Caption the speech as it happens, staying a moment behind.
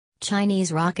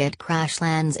Chinese rocket crash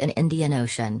lands in Indian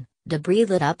Ocean, debris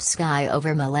lit up sky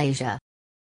over Malaysia.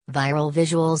 Viral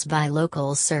visuals by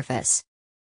locals surface.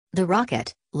 The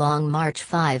rocket, Long March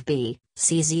 5B,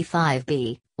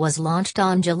 CZ-5B, was launched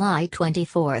on July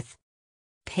 24.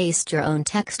 Paste your own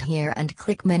text here and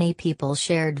click. Many people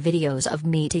shared videos of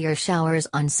meteor showers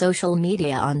on social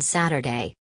media on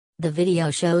Saturday. The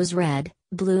video shows red,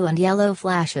 blue and yellow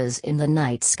flashes in the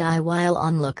night sky while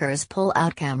onlookers pull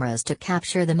out cameras to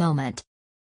capture the moment.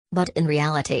 But in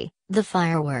reality, the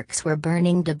fireworks were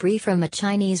burning debris from a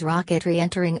Chinese rocket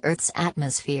re-entering Earth's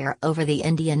atmosphere over the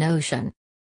Indian Ocean.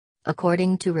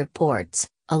 According to reports,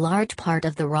 a large part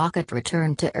of the rocket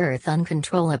returned to Earth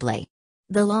uncontrollably.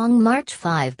 The Long March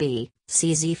 5B,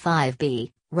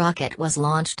 CZ-5B, rocket was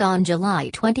launched on July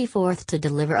 24 to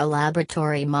deliver a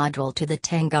laboratory module to the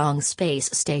Tiangong Space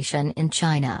Station in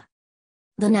China.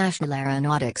 The National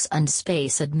Aeronautics and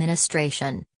Space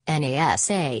Administration,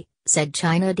 NASA, said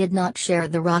China did not share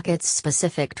the rocket's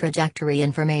specific trajectory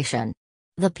information.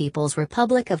 The People's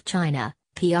Republic of China,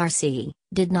 PRC,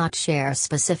 did not share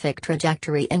specific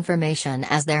trajectory information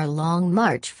as their Long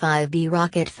March 5B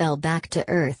rocket fell back to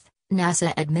Earth,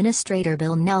 NASA Administrator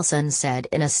Bill Nelson said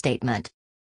in a statement.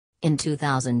 In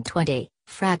 2020,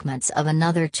 fragments of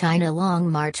another China Long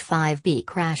March 5B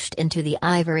crashed into the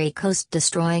Ivory Coast,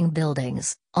 destroying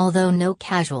buildings, although no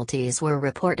casualties were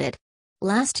reported.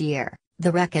 Last year,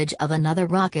 the wreckage of another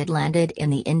rocket landed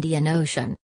in the Indian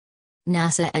Ocean.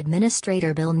 NASA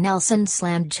Administrator Bill Nelson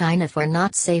slammed China for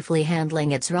not safely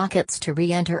handling its rockets to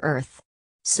re-enter Earth.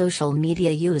 Social media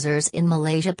users in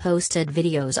Malaysia posted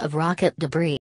videos of rocket debris.